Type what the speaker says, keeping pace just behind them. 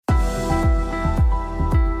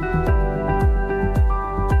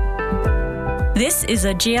This is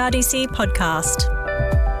a GRDC podcast.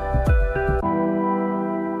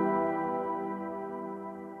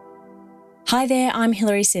 Hi there, I'm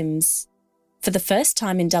Hilary Sims. For the first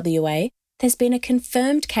time in WA, there's been a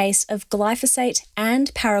confirmed case of glyphosate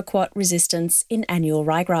and paraquat resistance in annual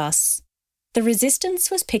ryegrass. The resistance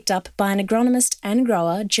was picked up by an agronomist and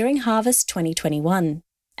grower during harvest 2021,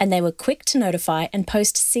 and they were quick to notify and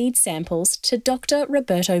post seed samples to Dr.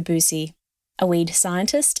 Roberto Busi, a weed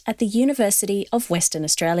scientist at the University of Western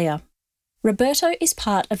Australia. Roberto is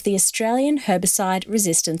part of the Australian Herbicide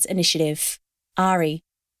Resistance Initiative, ARI,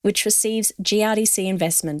 which receives GRDC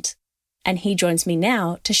investment, and he joins me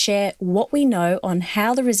now to share what we know on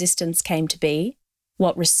how the resistance came to be,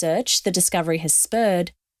 what research the discovery has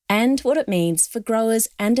spurred, and what it means for growers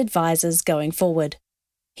and advisors going forward.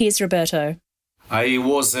 Here's Roberto. I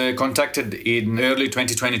was contacted in early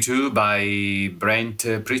 2022 by Brent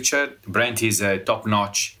Pritchard. Brent is a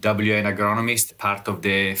top-notch WA agronomist, part of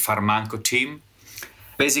the Farmanco team.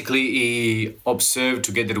 Basically, he observed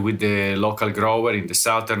together with the local grower in the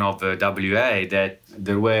southern of WA that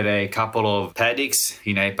there were a couple of paddocks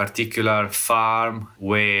in a particular farm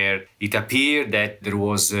where it appeared that there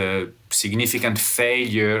was a significant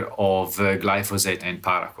failure of glyphosate and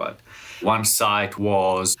paraquat. One site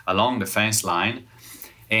was along the fence line,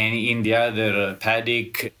 and in the other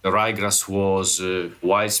paddock, the ryegrass was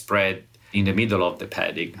widespread in the middle of the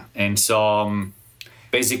paddock. And so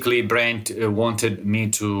basically, Brent wanted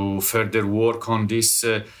me to further work on this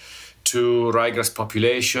two ryegrass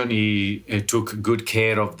population. He took good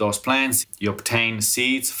care of those plants. He obtained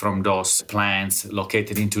seeds from those plants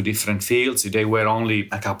located in two different fields. They were only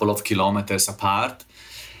a couple of kilometers apart.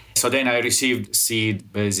 So then I received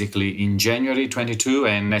seed basically in January 22,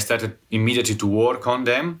 and I started immediately to work on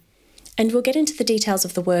them. And we'll get into the details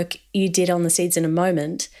of the work you did on the seeds in a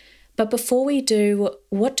moment. But before we do,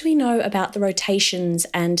 what do we know about the rotations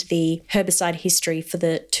and the herbicide history for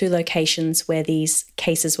the two locations where these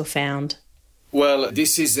cases were found? Well,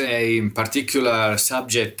 this is a particular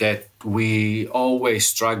subject that we always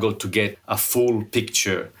struggle to get a full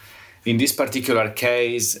picture. In this particular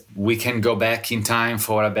case, we can go back in time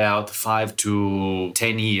for about 5 to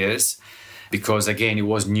 10 years because, again, it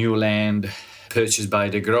was new land purchased by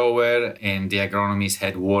the grower and the agronomist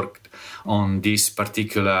had worked on this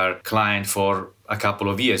particular client for a couple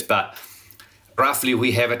of years. But roughly,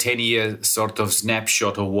 we have a 10-year sort of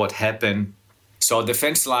snapshot of what happened. So the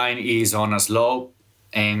fence line is on a slope,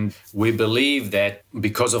 and we believe that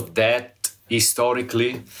because of that,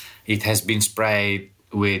 historically, it has been sprayed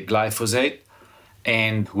with glyphosate,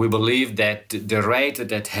 and we believe that the rate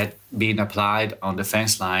that had been applied on the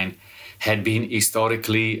fence line had been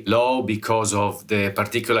historically low because of the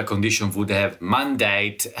particular condition would have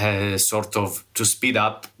mandate sort of to speed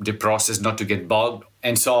up the process, not to get bogged.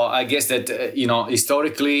 And so I guess that,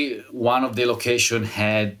 historically, one of the location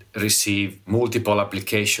had received multiple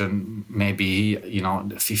application, maybe,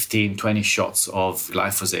 15, 20 shots of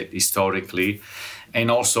glyphosate historically,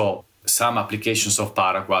 and also some applications of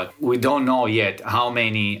paraquat. We don't know yet how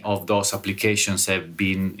many of those applications have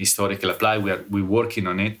been historically applied. We're working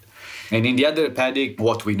on it. And in the other paddock,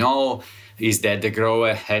 what we know is that the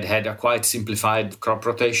grower had a quite simplified crop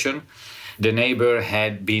rotation. The neighbor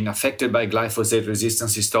had been affected by glyphosate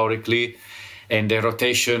resistance historically, and the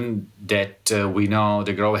rotation that we know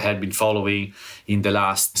the grower had been following in the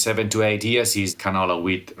last 7 to 8 years is canola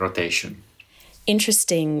wheat rotation.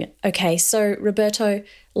 Interesting. Okay, so Roberto,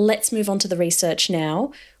 let's move on to the research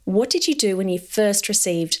now. What did you do when you first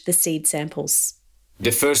received the seed samples?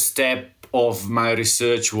 The first step of my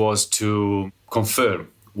research was to confirm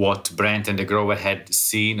what Brent and the grower had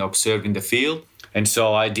seen, observed in the field. And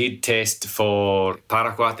so I did test for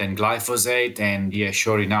paraquat and glyphosate, and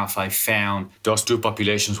sure enough, I found those two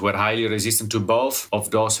populations were highly resistant to both of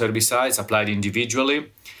those herbicides applied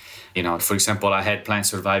individually. For example, I had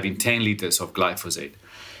plants surviving 10 liters of glyphosate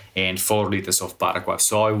and 4 liters of paraquat.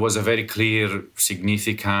 So it was a very clear,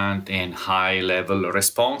 significant, and high-level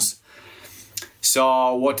response.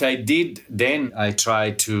 So what I did then, I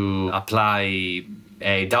tried to apply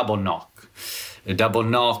a double knock. A double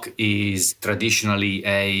knock is traditionally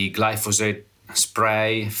a glyphosate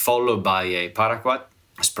spray followed by a paraquat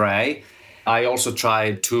spray. I also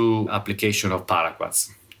tried 2 applications of paraquats,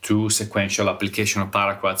 2 sequential application of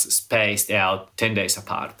paraquats spaced out 10 days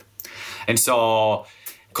apart. And so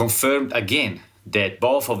confirmed again that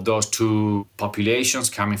both of those 2 populations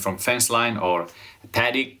coming from fence line or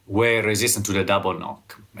paddock were resistant to the double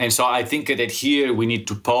knock. And so I think that here we need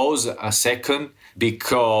to pause a second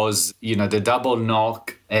because, the double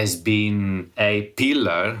knock has been a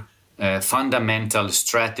pillar, a fundamental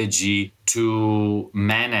strategy to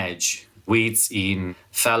manage weeds in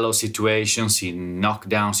fallow situations, in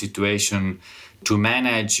knockdown situation, to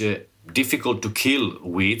manage difficult to kill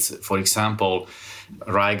weeds, for example,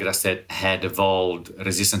 ryegrass that had evolved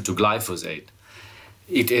resistant to glyphosate.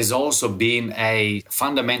 It has also been a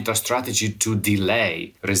fundamental strategy to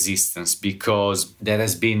delay resistance, because there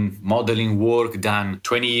has been modeling work done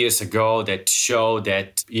 20 years ago that showed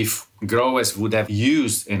that if growers would have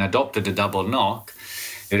used and adopted the double knock,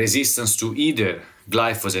 the resistance to either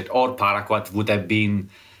glyphosate or paraquat would have been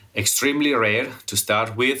extremely rare to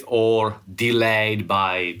start with, or delayed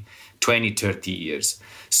by 20, 30 years.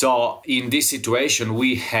 So in this situation,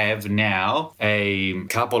 we have now a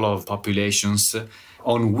couple of populations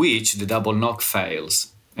on which the double knock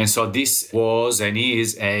fails. And so this was and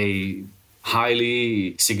is a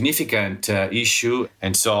highly significant issue.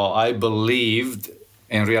 And so I believed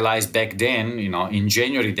and realized back then, in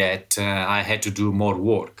January, that I had to do more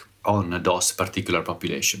work on those particular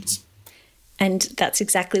populations. And that's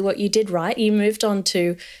exactly what you did, right? You moved on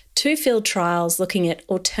to 2 field trials looking at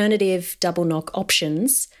alternative double knock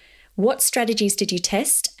options. What strategies did you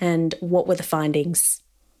test and what were the findings?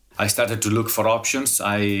 I started to look for options.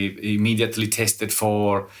 I immediately tested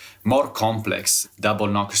for more complex double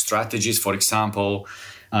knock strategies. For example,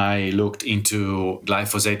 I looked into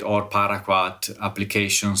glyphosate or paraquat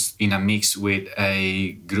applications in a mix with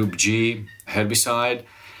a Group G herbicide,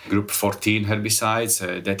 Group 14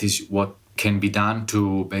 herbicides. That is what can be done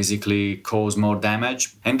to basically cause more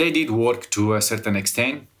damage. And they did work to a certain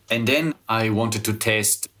extent. And then I wanted to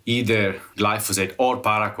test either glyphosate or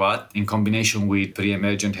paraquat in combination with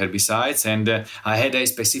pre-emergent herbicides. And I had a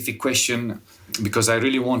specific question because I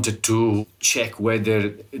really wanted to check whether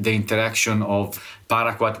the interaction of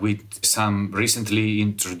paraquat with some recently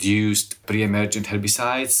introduced pre-emergent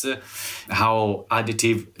herbicides, how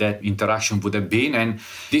additive that interaction would have been. And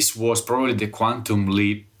this was probably the quantum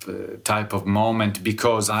leap type of moment,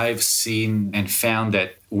 because I've seen and found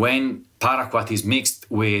that when paraquat is mixed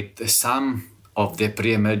with some of the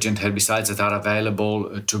pre-emergent herbicides that are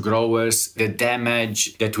available to growers, the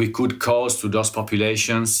damage that we could cause to those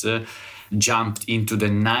populations jumped into the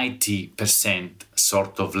 90%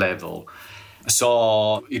 sort of level.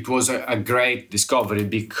 So it was a great discovery,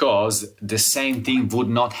 because the same thing would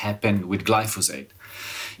not happen with glyphosate.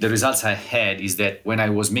 The results I had is that when I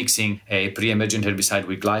was mixing a pre-emergent herbicide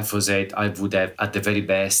with glyphosate, I would have, at the very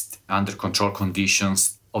best, under control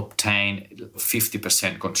conditions, obtain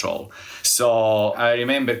 50% control. So I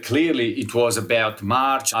remember clearly it was about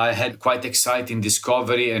March. I had quite exciting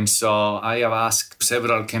discovery, and so I have asked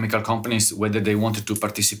several chemical companies whether they wanted to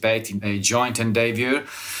participate in a joint endeavor.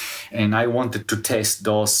 And I wanted to test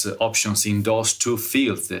those options in those 2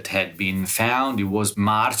 fields that had been found. It was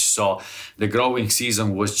March, so the growing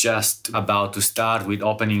season was just about to start with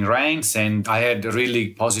opening rains. And I had a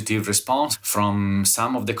really positive response from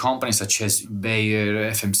some of the companies, such as Bayer,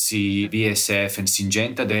 FMC, BASF, and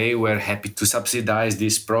Syngenta. They were happy to subsidize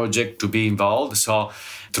this project, to be involved. So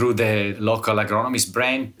through the local agronomist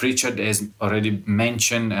brand, Pritchard, as already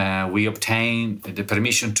mentioned, we obtained the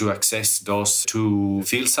permission to access those 2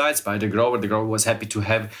 field sites by the grower. The grower was happy to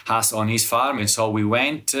have us on his farm, and so we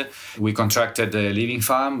went. We contracted the Living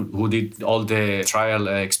Farm, who did all the trial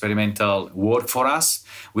experimental work for us.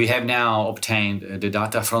 We have now obtained the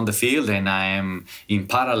data from the field, and I am in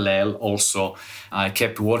parallel also. I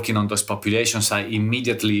kept working on those populations. I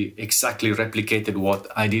immediately exactly replicated what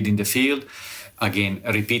I did in the field. Again,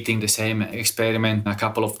 repeating the same experiment a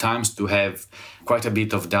couple of times to have quite a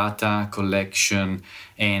bit of data collection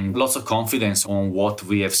and lots of confidence on what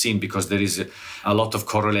we have seen, because there is a lot of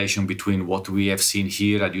correlation between what we have seen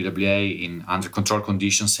here at UWA in under control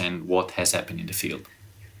conditions and what has happened in the field.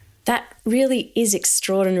 That really is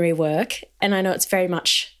extraordinary work, and I know it's very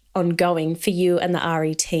much ongoing for you and the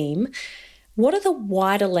RE team. What are the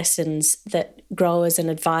wider lessons that growers and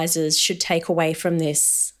advisors should take away from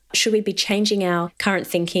this? Should we be changing our current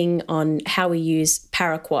thinking on how we use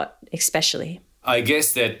paraquat especially? I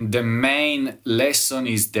guess that the main lesson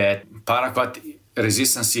is that paraquat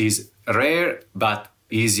resistance is rare but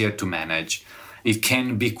easier to manage. It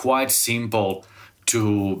can be quite simple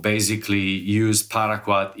to basically use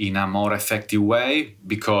paraquat in a more effective way,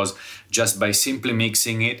 because just by simply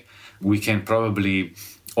mixing it, we can probably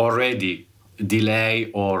already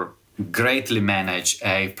delay or greatly manage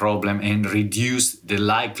a problem and reduce the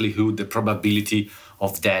likelihood, the probability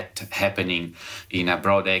of that happening in a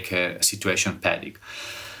broadacre situation paddock.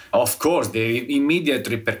 Of course, the immediate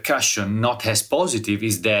repercussion, not as positive,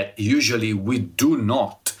 is that usually we do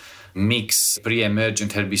not mix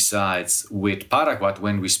pre-emergent herbicides with paraquat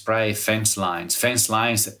when we spray fence lines. Fence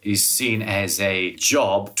lines is seen as a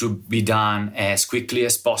job to be done as quickly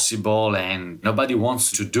as possible, and nobody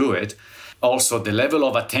wants to do it. Also, the level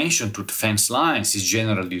of attention to the fence lines is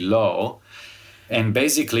generally low, and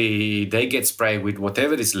basically they get sprayed with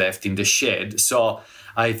whatever is left in the shed. So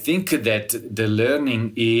I think that the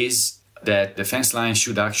learning is that the fence line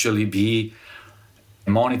should actually be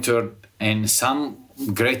monitored, and some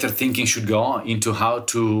greater thinking should go into how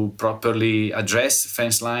to properly address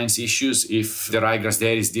fence lines issues if the ryegrass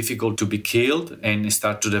there is difficult to be killed and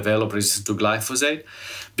start to develop resistance to glyphosate,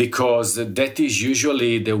 because that is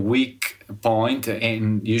usually the weak point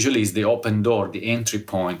and usually is the open door, the entry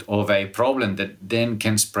point of a problem that then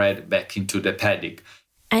can spread back into the paddock.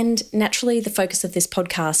 And naturally, the focus of this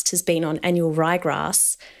podcast has been on annual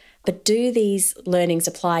ryegrass, but do these learnings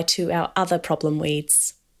apply to our other problem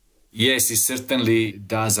weeds? Yes, it certainly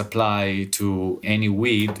does apply to any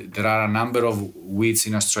weed. There are a number of weeds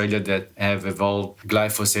in Australia that have evolved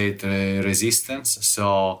glyphosate resistance.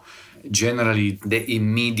 So generally, the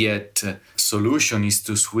immediate solution is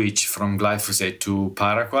to switch from glyphosate to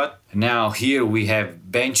paraquat. Now, here we have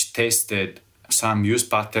bench tested some use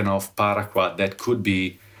pattern of paraquat that could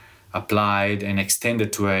be applied and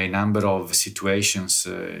extended to a number of situations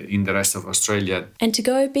in the rest of Australia. And to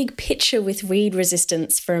go big picture with weed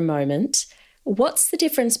resistance for a moment, what's the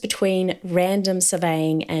difference between random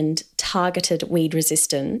surveying and targeted weed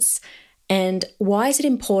resistance? And why is it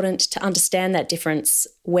important to understand that difference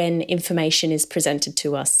when information is presented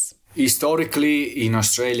to us? Historically, in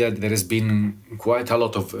Australia, there has been quite a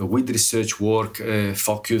lot of weed research work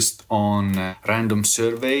focused on random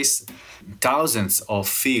surveys. Thousands of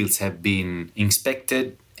fields have been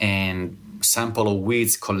inspected and sample of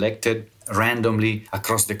weeds collected randomly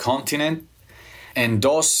across the continent. And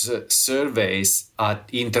those surveys at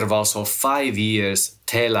intervals of 5 years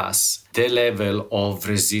tell us the level of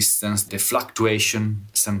resistance, the fluctuation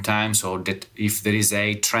sometimes, or that if there is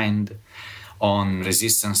a trend on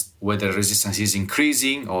resistance, whether resistance is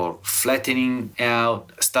increasing or flattening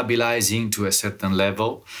out, stabilizing to a certain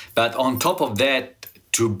level. But on top of that,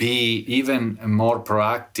 to be even more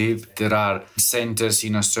proactive, there are centers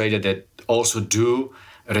in Australia that also do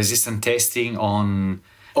resistance testing on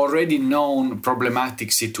already known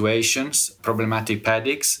problematic situations, problematic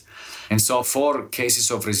paddocks. And so for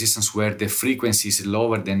cases of resistance where the frequency is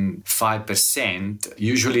lower than 5%,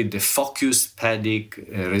 usually the focused paddock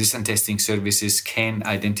resistance testing services can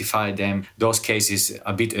identify those cases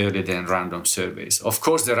a bit earlier than random surveys. Of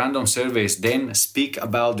course, the random surveys then speak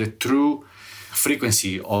about the true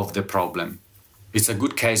frequency of the problem. It's a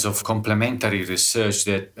good case of complementary research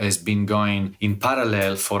that has been going in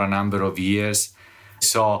parallel for a number of years.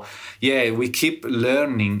 So, we keep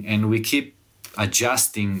learning and we keep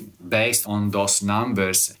adjusting based on those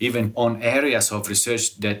numbers, even on areas of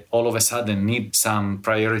research that all of a sudden need some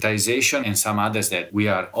prioritization and some others that we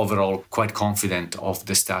are overall quite confident of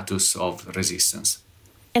the status of resistance.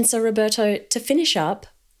 And so, Roberto, to finish up,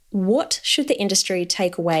 what should the industry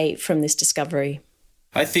take away from this discovery?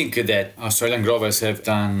 I think that Australian growers have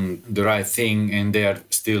done the right thing, and they are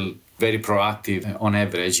still very proactive on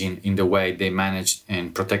average in the way they manage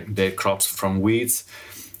and protect their crops from weeds.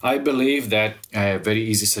 I believe that a very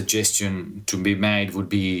easy suggestion to be made would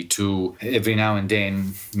be to every now and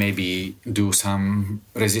then maybe do some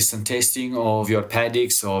resistance testing of your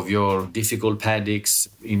paddocks, of your difficult paddocks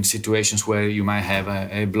in situations where you might have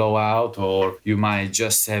a blowout, or you might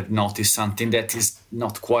just have noticed something that is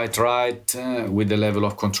not quite right with the level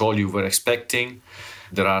of control you were expecting.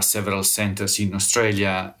 There are several centers in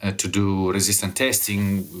Australia to do resistance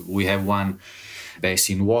testing. We have one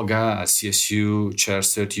based in Wagga at CSU,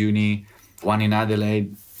 Cert Uni, one in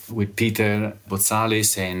Adelaide with Peter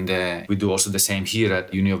Botsalis, and we do also the same here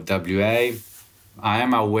at Uni of WA. I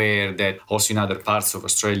am aware that also in other parts of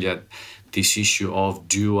Australia, this issue of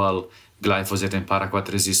dual glyphosate and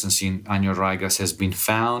paraquat resistance in annual ryegrass has been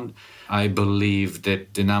found. I believe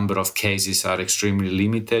that the number of cases are extremely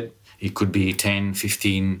limited. It could be 10,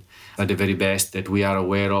 15 at the very best that we are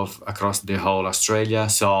aware of across the whole Australia.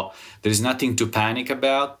 So there is nothing to panic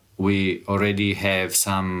about. We already have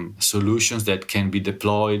some solutions that can be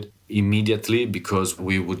deployed immediately because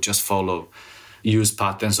we would just follow use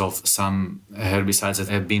patterns of some herbicides that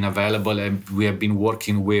have been available and we have been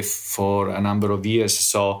working with for a number of years.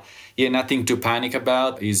 So nothing to panic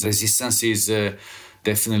about. Resistance is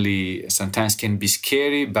definitely sometimes can be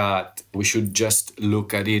scary, but we should just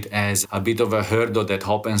look at it as a bit of a hurdle that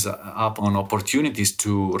opens up on opportunities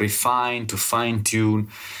to refine, to fine-tune,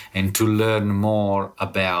 and to learn more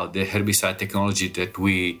about the herbicide technology that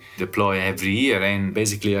we deploy every year, and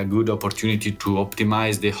basically a good opportunity to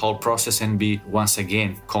optimize the whole process and be once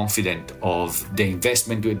again confident of the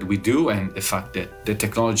investment that we do and the fact that the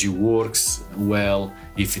technology works well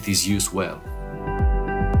if it is used well.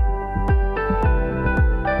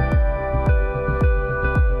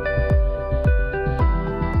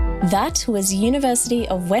 That was University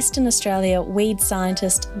of Western Australia weed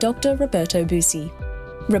scientist Dr. Roberto Busi.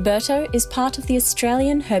 Roberto is part of the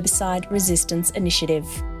Australian Herbicide Resistance Initiative.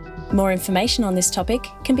 More information on this topic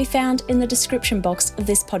can be found in the description box of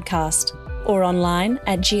this podcast or online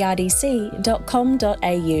at grdc.com.au.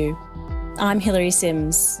 I'm Hilary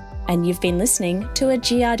Sims, and you've been listening to a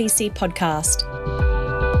GRDC podcast.